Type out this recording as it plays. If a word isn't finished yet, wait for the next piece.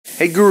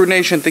Hey Guru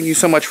Nation, thank you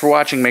so much for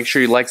watching. Make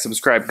sure you like,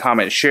 subscribe,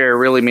 comment, share. It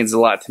really means a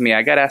lot to me.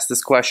 I got asked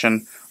this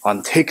question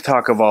on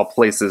TikTok of all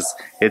places.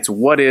 It's,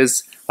 what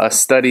is a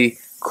study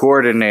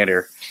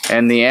coordinator?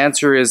 And the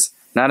answer is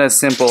not as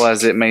simple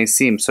as it may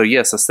seem. So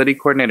yes, a study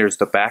coordinator is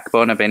the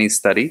backbone of any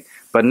study,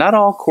 but not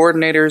all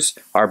coordinators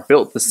are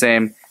built the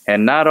same,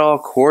 and not all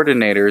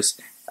coordinators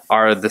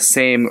are the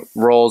same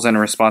roles and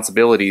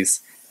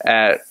responsibilities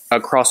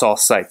across all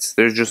sites.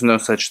 There's just no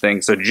such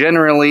thing. So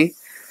generally,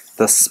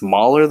 the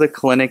smaller the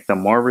clinic, the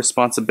more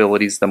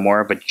responsibilities, the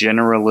more of a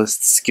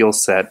generalist skill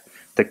set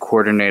the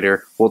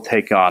coordinator will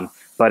take on.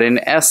 But in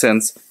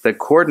essence, the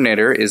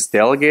coordinator is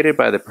delegated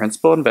by the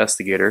principal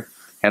investigator,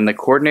 and the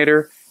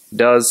coordinator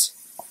does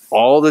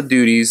all the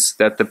duties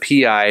that the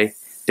PI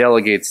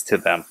delegates to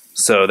them.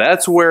 So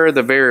that's where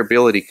the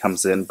variability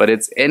comes in, but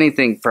it's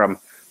anything from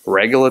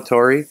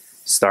regulatory,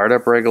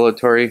 startup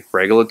regulatory,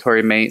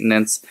 regulatory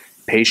maintenance,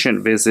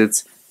 patient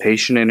visits,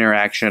 patient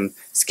interaction,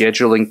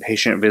 scheduling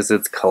patient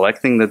visits,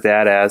 collecting the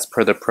data as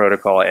per the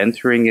protocol,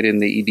 entering it in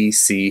the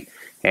EDC,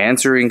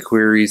 answering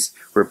queries,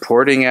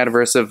 reporting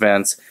adverse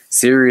events,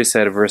 serious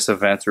adverse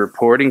events,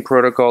 reporting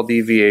protocol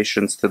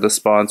deviations to the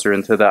sponsor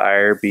and to the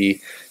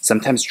IRB,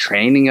 sometimes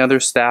training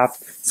other staff,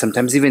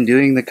 sometimes even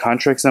doing the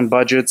contracts and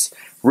budgets,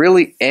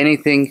 really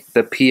anything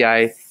the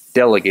PI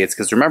delegates.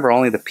 Because remember,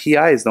 only the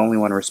PI is the only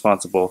one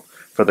responsible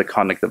for the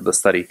conduct of the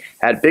study.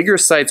 At bigger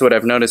sites, what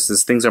I've noticed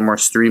is things are more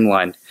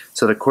streamlined.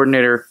 So the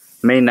coordinator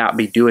may not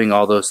be doing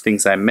all those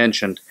things I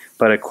mentioned,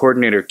 but a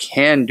coordinator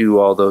can do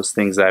all those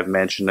things I've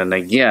mentioned. And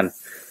again,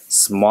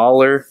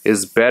 smaller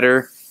is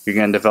better. You're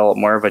going to develop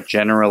more of a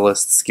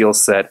generalist skill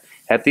set.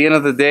 At the end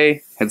of the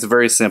day, it's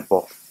very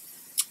simple.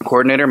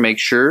 Coordinator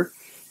makes sure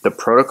the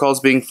protocol is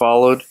being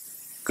followed,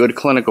 good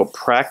clinical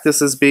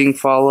practice is being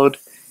followed,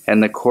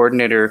 and the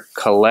coordinator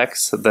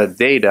collects the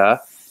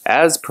data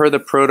as per the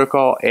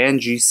protocol and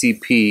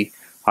GCP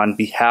on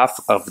behalf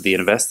of the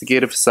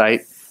investigative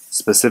site,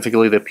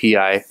 specifically the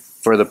PI,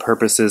 for the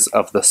purposes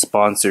of the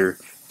sponsor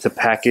to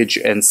package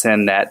and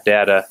send that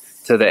data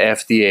to the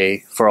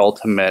FDA for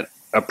ultimate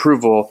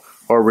approval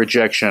or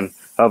rejection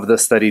of the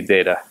study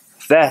data.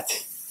 That,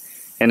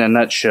 in a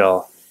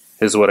nutshell,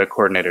 is what a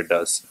coordinator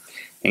does.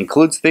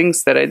 Includes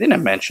things that I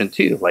didn't mention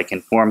too, like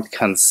informed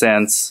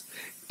consents,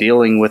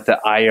 dealing with the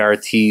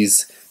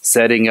IRTs,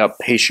 setting up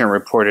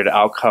patient-reported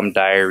outcome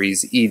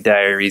diaries,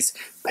 e-diaries,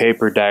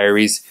 paper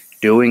diaries,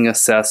 doing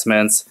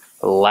assessments,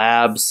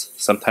 labs,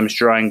 sometimes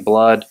drawing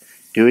blood,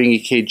 doing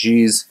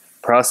EKGs,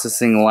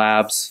 processing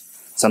labs,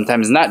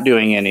 sometimes not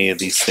doing any of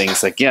these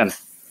things. Again,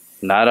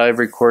 not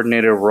every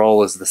coordinator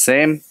role is the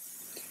same,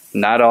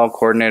 not all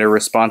coordinator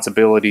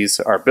responsibilities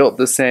are built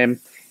the same,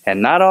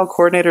 and not all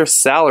coordinator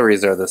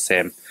salaries are the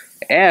same.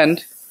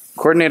 And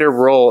coordinator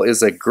role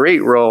is a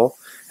great role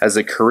as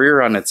a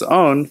career on its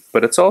own,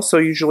 but it's also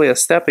usually a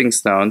stepping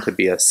stone to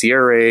be a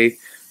CRA,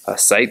 a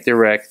site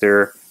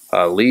director,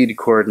 a lead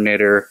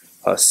coordinator,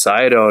 a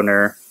site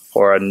owner,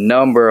 or a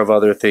number of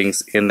other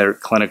things in the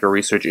clinical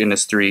research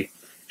industry.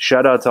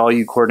 Shout out to all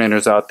you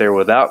coordinators out there.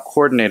 Without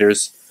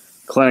coordinators,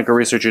 clinical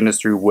research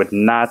industry would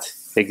not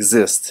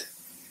exist.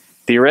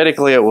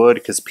 Theoretically it would,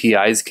 because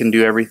PIs can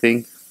do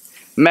everything.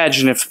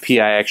 Imagine if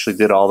PI actually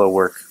did all the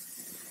work.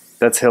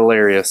 That's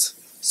hilarious.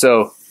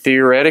 So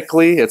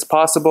theoretically it's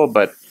possible,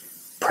 but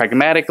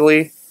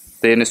pragmatically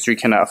the industry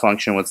cannot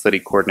function with study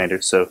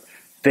coordinators. So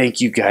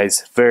thank you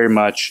guys very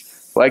much.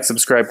 Like,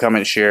 subscribe,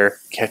 comment, share.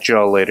 Catch you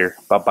all later.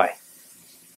 Bye-bye.